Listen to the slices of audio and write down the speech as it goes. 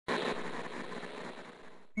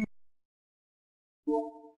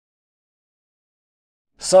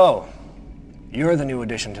So, you're the new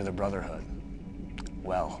addition to the Brotherhood.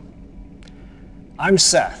 Well, I'm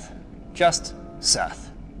Seth, just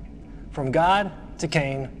Seth. From God to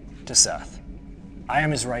Cain to Seth. I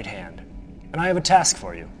am his right hand, and I have a task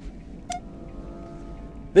for you.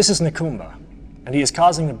 This is Nakumba, and he is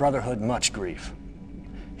causing the Brotherhood much grief.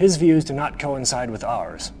 His views do not coincide with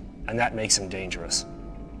ours, and that makes him dangerous.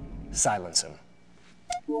 Silence him.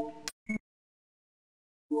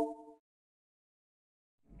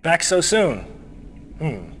 Back so soon?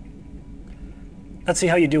 Let's see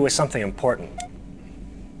how you do with something important.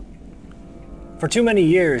 For too many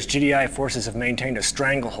years, GDI forces have maintained a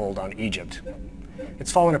stranglehold on Egypt.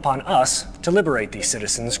 It's fallen upon us to liberate these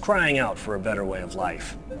citizens crying out for a better way of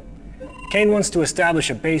life. Kane wants to establish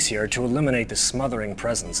a base here to eliminate the smothering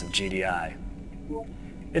presence of GDI.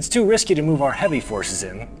 It's too risky to move our heavy forces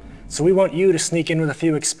in, so we want you to sneak in with a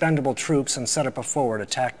few expendable troops and set up a forward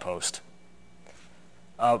attack post.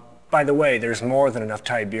 By the way, there's more than enough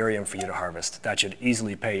Tiberium for you to harvest. That should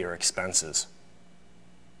easily pay your expenses.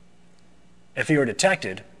 If you are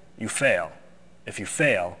detected, you fail. If you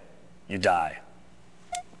fail, you die.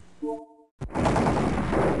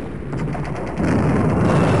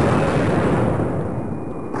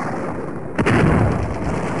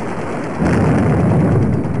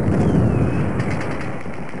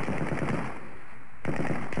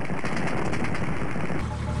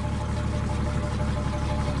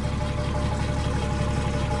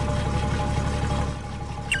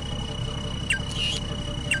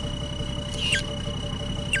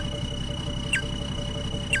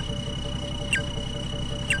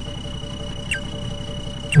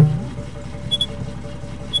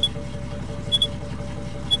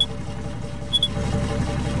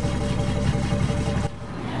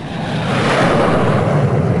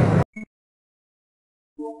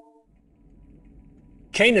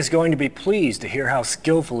 Kane is going to be pleased to hear how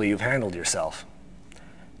skillfully you've handled yourself.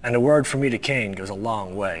 And a word from me to Kane goes a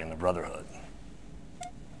long way in the Brotherhood.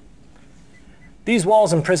 These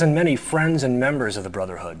walls imprison many friends and members of the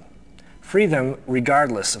Brotherhood. Free them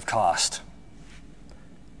regardless of cost.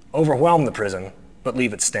 Overwhelm the prison, but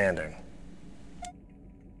leave it standing.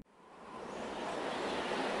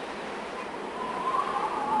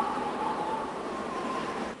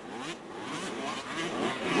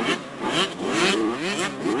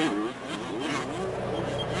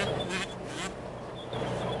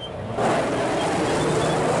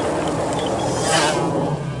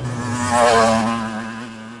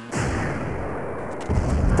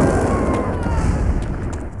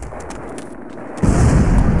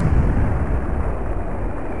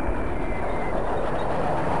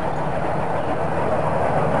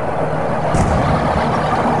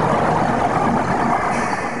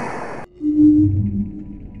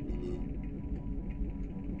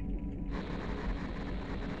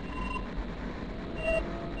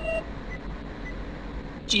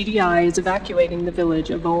 GDI is evacuating the village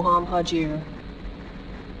of Oham Hajir.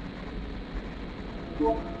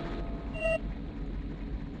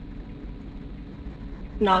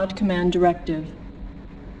 Nod command directive.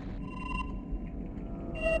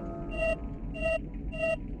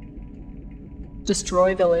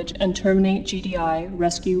 Destroy village and terminate GDI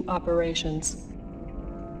rescue operations.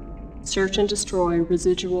 Search and destroy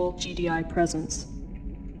residual GDI presence.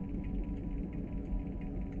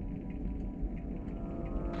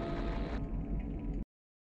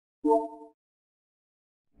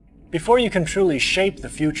 Before you can truly shape the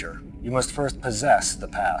future, you must first possess the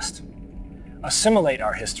past. Assimilate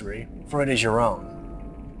our history, for it is your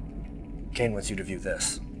own. Kane wants you to view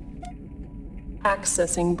this.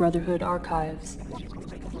 Accessing Brotherhood archives.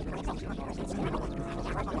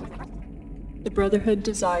 The Brotherhood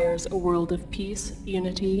desires a world of peace,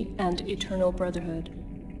 unity, and eternal brotherhood.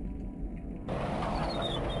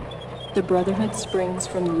 The Brotherhood springs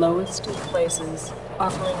from the lowest of places,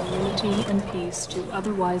 offering unity and peace to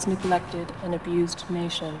otherwise neglected and abused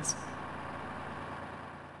nations.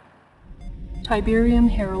 Tiberium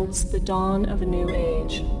heralds the dawn of a new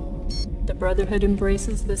age. The Brotherhood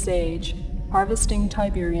embraces this age, harvesting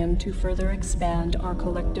Tiberium to further expand our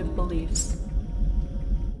collective beliefs.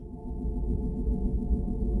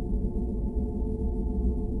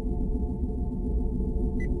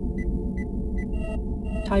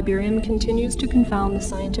 Tiberium continues to confound the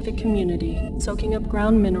scientific community, soaking up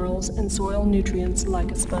ground minerals and soil nutrients like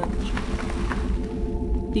a sponge.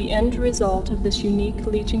 The end result of this unique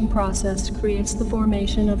leaching process creates the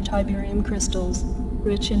formation of Tiberium crystals,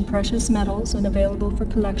 rich in precious metals and available for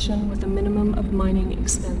collection with a minimum of mining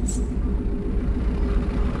expense.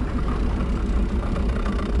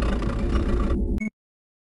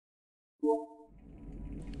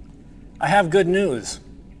 I have good news.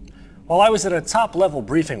 While I was at a top-level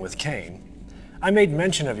briefing with Kane, I made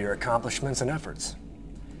mention of your accomplishments and efforts.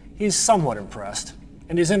 He's somewhat impressed,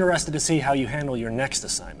 and is interested to see how you handle your next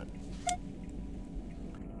assignment.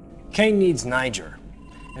 Kane needs Niger,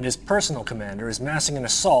 and his personal commander is massing an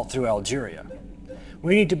assault through Algeria.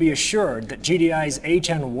 We need to be assured that GDI's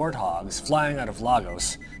HN Warthogs flying out of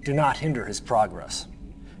Lagos do not hinder his progress.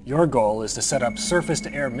 Your goal is to set up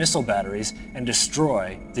surface-to-air missile batteries and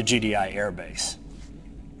destroy the GDI airbase.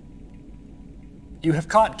 You have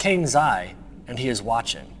caught Kane's eye, and he is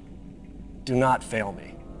watching. Do not fail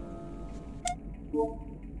me.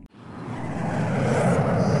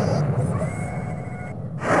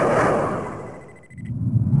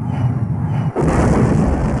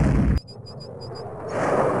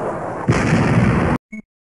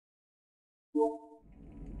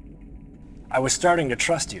 I was starting to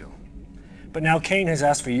trust you, but now Kane has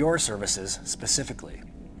asked for your services specifically.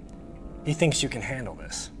 He thinks you can handle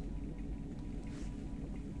this.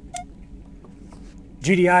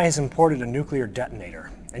 GDI has imported a nuclear detonator,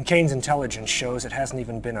 and Kane's intelligence shows it hasn't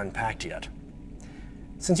even been unpacked yet.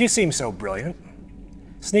 Since you seem so brilliant,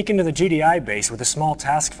 sneak into the GDI base with a small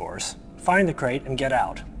task force, find the crate, and get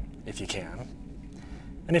out, if you can.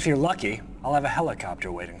 And if you're lucky, I'll have a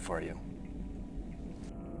helicopter waiting for you.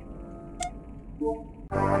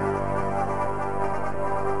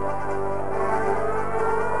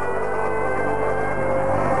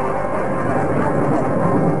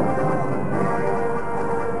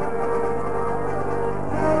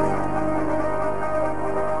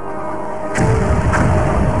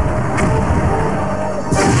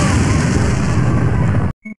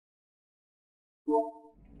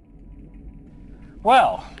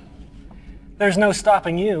 Well, there's no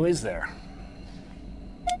stopping you, is there?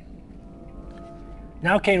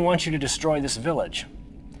 Now Kane wants you to destroy this village.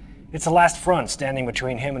 It's the last front standing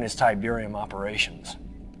between him and his Tiberium operations.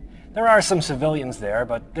 There are some civilians there,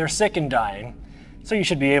 but they're sick and dying, so you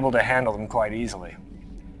should be able to handle them quite easily.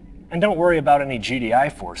 And don't worry about any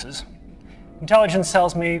GDI forces. Intelligence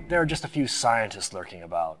tells me there are just a few scientists lurking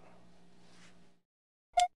about.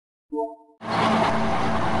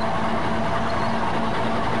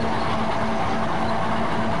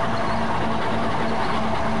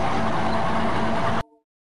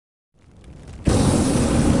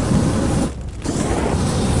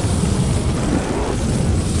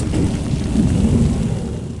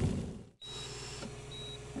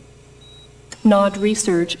 NOD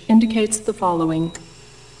research indicates the following.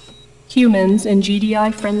 Humans in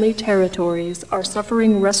GDI-friendly territories are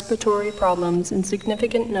suffering respiratory problems in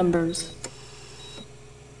significant numbers.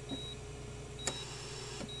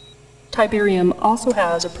 Tiberium also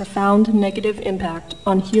has a profound negative impact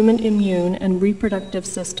on human immune and reproductive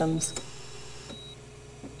systems.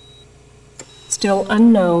 Still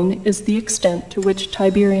unknown is the extent to which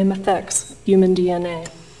Tiberium affects human DNA.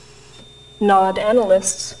 NOD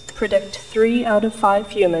analysts predict 3 out of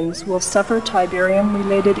 5 humans will suffer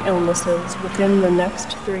Tiberium-related illnesses within the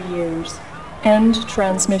next 3 years. End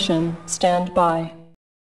transmission. Stand by.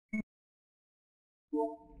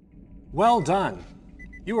 Well done.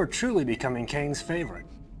 You are truly becoming Kane's favorite.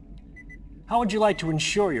 How would you like to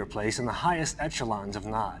ensure your place in the highest echelons of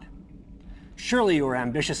NOD? Surely you are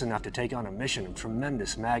ambitious enough to take on a mission of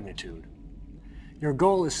tremendous magnitude. Your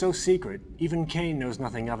goal is so secret, even Kane knows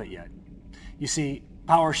nothing of it yet. You see,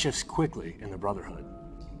 power shifts quickly in the Brotherhood.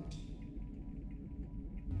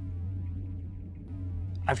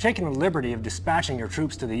 I've taken the liberty of dispatching your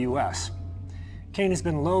troops to the US. Kane has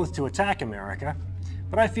been loath to attack America,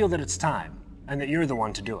 but I feel that it's time, and that you're the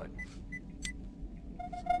one to do it.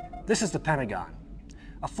 This is the Pentagon.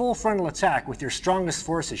 A full frontal attack with your strongest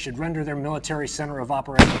forces should render their military center of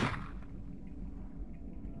operation.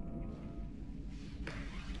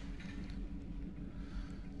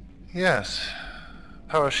 Yes.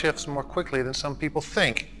 Power shifts more quickly than some people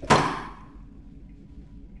think.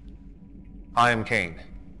 I am Kane.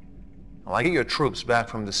 When I get your troops back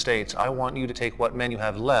from the States, I want you to take what men you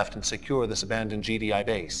have left and secure this abandoned GDI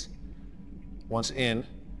base. Once in,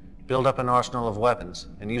 build up an arsenal of weapons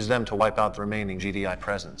and use them to wipe out the remaining GDI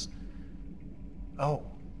presence. Oh,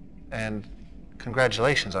 and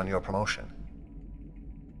congratulations on your promotion.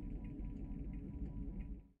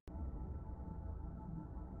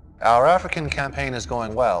 Our African campaign is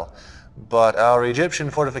going well, but our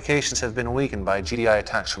Egyptian fortifications have been weakened by GDI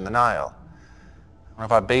attacks from the Nile. One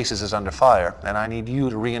of our bases is under fire, and I need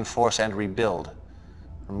you to reinforce and rebuild.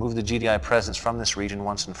 Remove the GDI presence from this region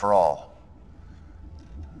once and for all.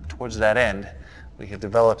 Towards that end, we have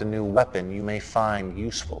developed a new weapon you may find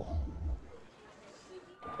useful.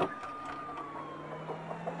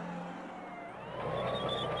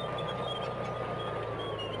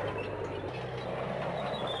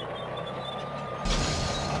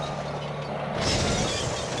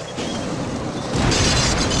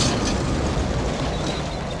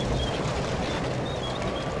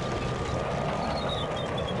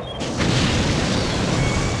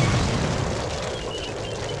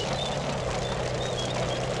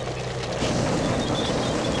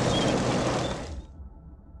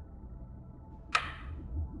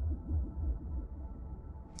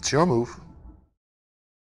 It's your move.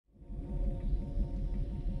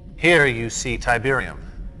 Here you see Tiberium.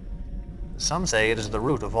 Some say it is the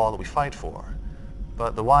root of all that we fight for,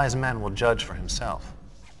 but the wise man will judge for himself.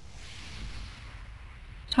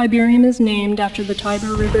 Tiberium is named after the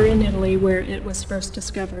Tiber River in Italy where it was first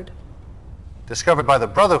discovered. Discovered by the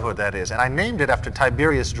Brotherhood, that is, and I named it after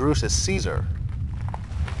Tiberius Drusus Caesar.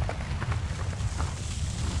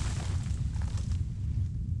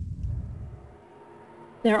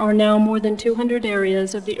 There are now more than 200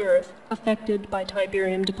 areas of the Earth affected by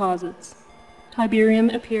Tiberium deposits.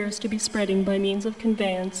 Tiberium appears to be spreading by means of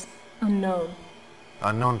conveyance unknown.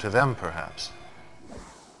 Unknown to them, perhaps.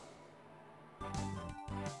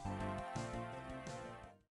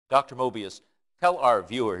 Dr. Mobius, tell our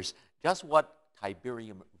viewers just what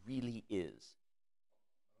Tiberium really is.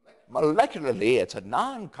 Molecularly, it's a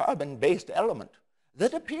non-carbon-based element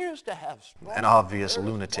that appears to have strong An obvious earth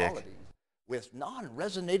lunatic. qualities with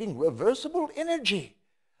non-resonating reversible energy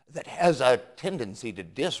that has a tendency to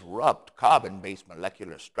disrupt carbon-based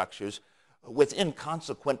molecular structures with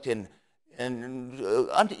inconsequent and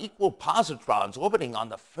unequal positrons orbiting on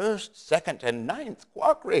the first, second, and ninth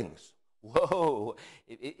quark rings. Whoa,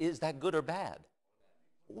 is that good or bad?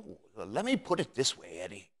 Ooh, let me put it this way,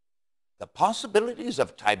 Eddie. The possibilities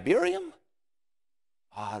of Tiberium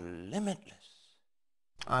are limitless.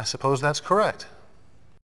 I suppose that's correct.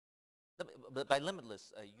 But by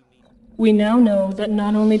limitless, you mean... We now know that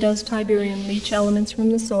not only does Tiberium leach elements from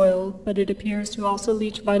the soil, but it appears to also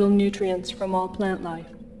leach vital nutrients from all plant life.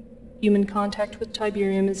 Human contact with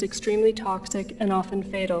Tiberium is extremely toxic and often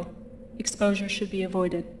fatal. Exposure should be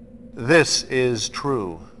avoided. This is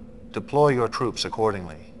true. Deploy your troops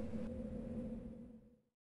accordingly.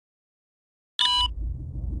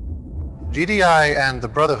 GDI and the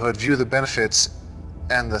Brotherhood view the benefits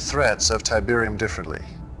and the threats of Tiberium differently.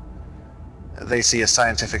 They see a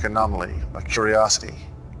scientific anomaly, a curiosity.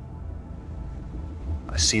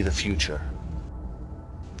 I see the future.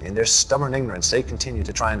 In their stubborn ignorance, they continue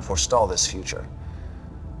to try and forestall this future.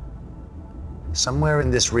 Somewhere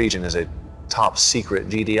in this region is a top-secret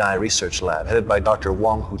GDI research lab headed by Dr.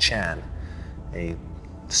 Wong Hu Chan, a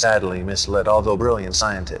sadly misled, although brilliant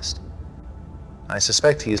scientist. I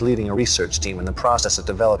suspect he is leading a research team in the process of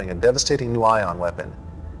developing a devastating new ion weapon.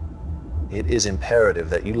 It is imperative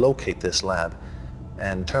that you locate this lab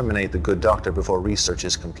and terminate the good doctor before research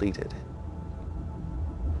is completed.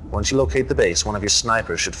 Once you locate the base, one of your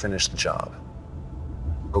snipers should finish the job.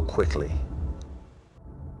 Go quickly.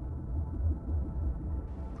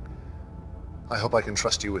 I hope I can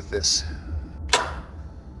trust you with this.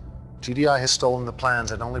 GDI has stolen the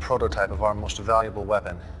plans and only prototype of our most valuable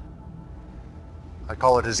weapon. I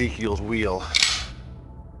call it Ezekiel's wheel.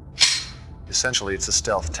 Essentially, it's a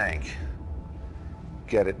stealth tank.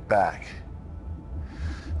 Get it back.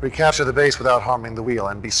 Recapture the base without harming the wheel,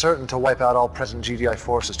 and be certain to wipe out all present GDI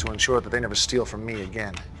forces to ensure that they never steal from me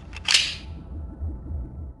again.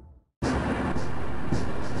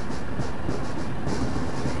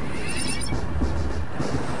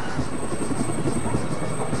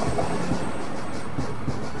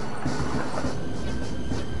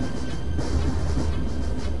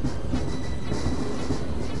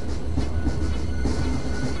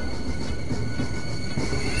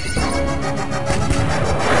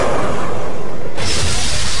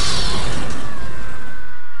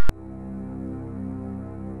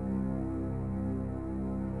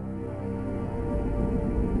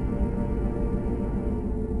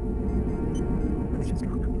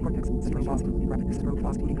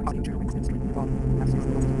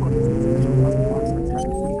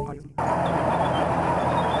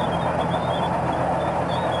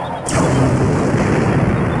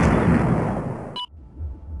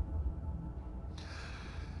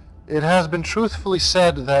 It has been truthfully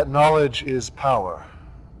said that knowledge is power.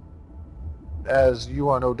 As you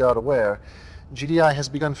are no doubt aware, GDI has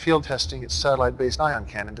begun field testing its satellite-based ion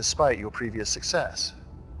cannon despite your previous success.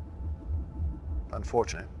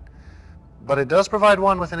 Unfortunate. But it does provide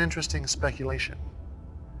one with an interesting speculation.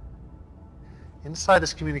 Inside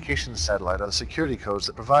this communications satellite are the security codes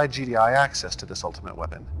that provide GDI access to this ultimate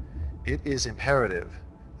weapon. It is imperative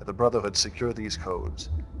that the Brotherhood secure these codes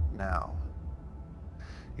now.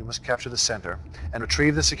 You must capture the center and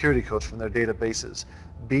retrieve the security codes from their databases.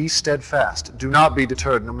 Be steadfast. Do not be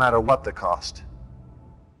deterred, no matter what the cost.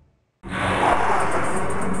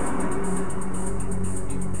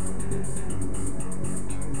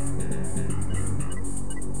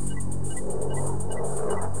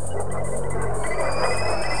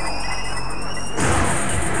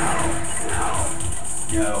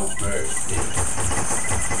 No mercy.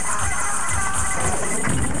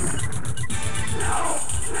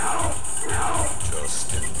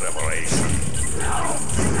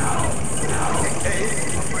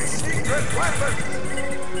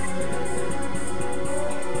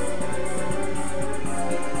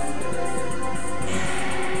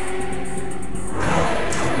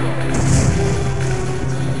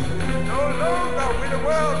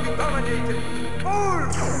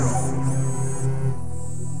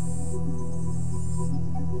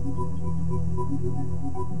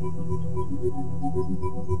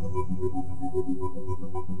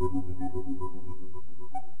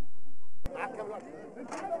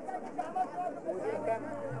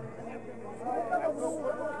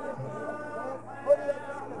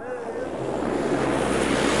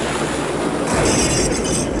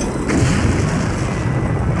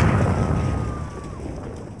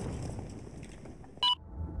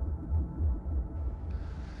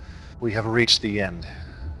 We have reached the end.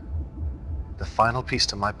 The final piece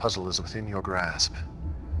to my puzzle is within your grasp.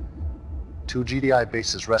 2 GDI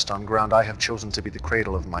bases rest on ground I have chosen to be the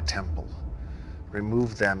cradle of my temple.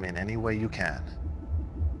 Remove them in any way you can.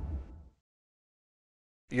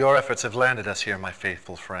 Your efforts have landed us here, my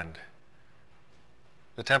faithful friend.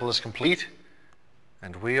 The temple is complete,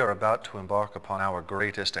 and we are about to embark upon our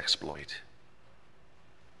greatest exploit.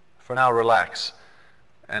 For now, relax,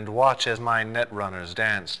 and watch as my netrunners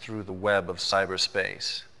dance through the web of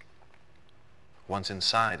cyberspace. Once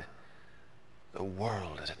inside, the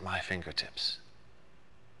world is at my fingertips.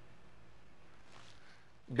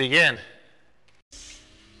 Begin.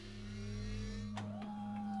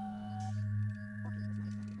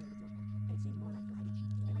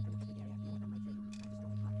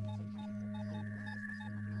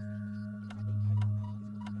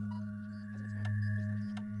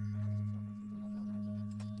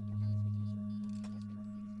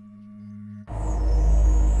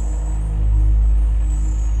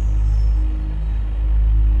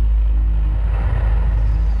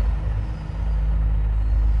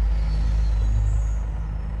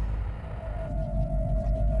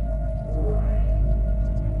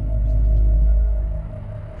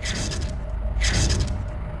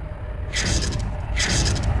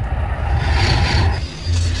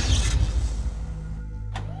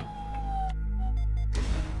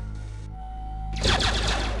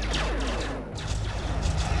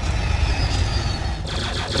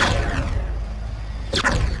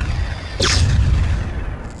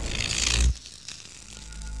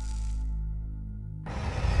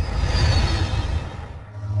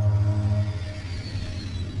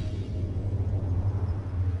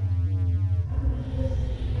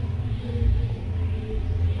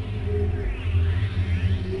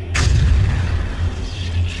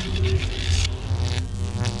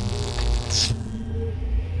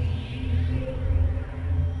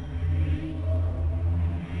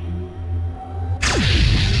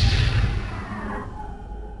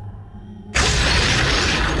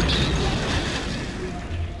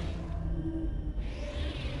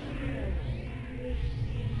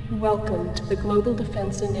 Welcome to the Global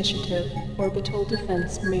Defense Initiative Orbital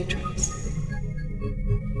Defense Matrix.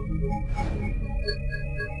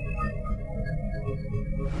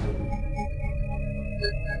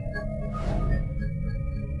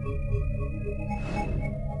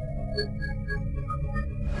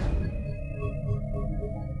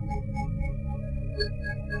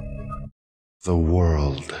 The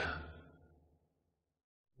world.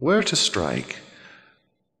 Where to strike?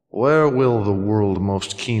 Where will the world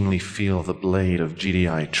most keenly feel the blade of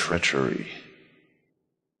GDI treachery?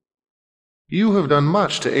 You have done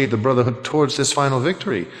much to aid the Brotherhood towards this final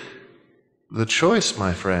victory. The choice,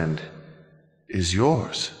 my friend, is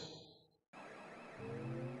yours.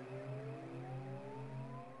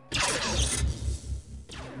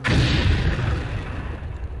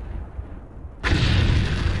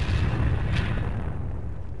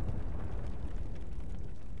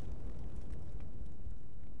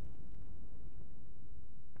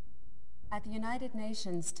 At the United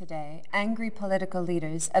Nations today, angry political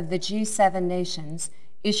leaders of the G7 nations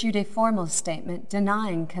issued a formal statement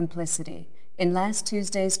denying complicity in last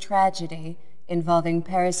Tuesday's tragedy involving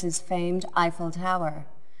Paris's famed Eiffel Tower.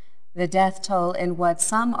 The death toll in what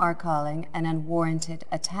some are calling an unwarranted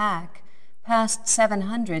attack passed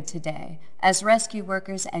 700 today as rescue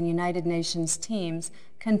workers and United Nations teams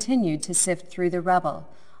continued to sift through the rubble,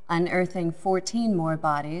 unearthing 14 more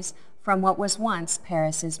bodies from what was once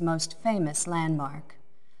Paris's most famous landmark.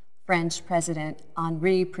 French President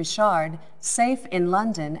Henri Prichard, safe in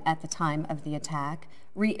London at the time of the attack,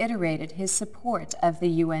 reiterated his support of the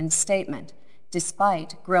UN statement,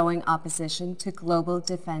 despite growing opposition to global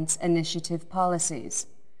defense initiative policies.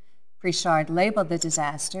 Prichard labeled the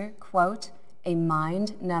disaster, quote, a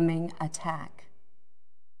mind-numbing attack.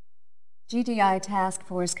 GDI Task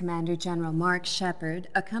Force Commander General Mark Shepard,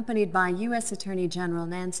 accompanied by U.S. Attorney General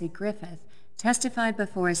Nancy Griffith, testified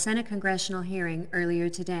before a Senate congressional hearing earlier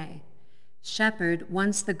today. Shepard,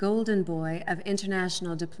 once the golden boy of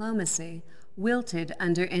international diplomacy, wilted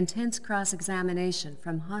under intense cross-examination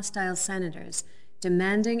from hostile senators,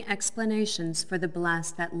 demanding explanations for the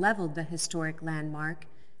blast that leveled the historic landmark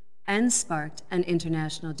and sparked an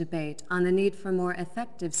international debate on the need for more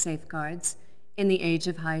effective safeguards in the age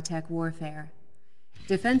of high-tech warfare.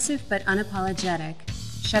 Defensive but unapologetic,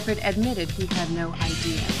 Shepard admitted he had no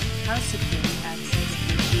idea how secure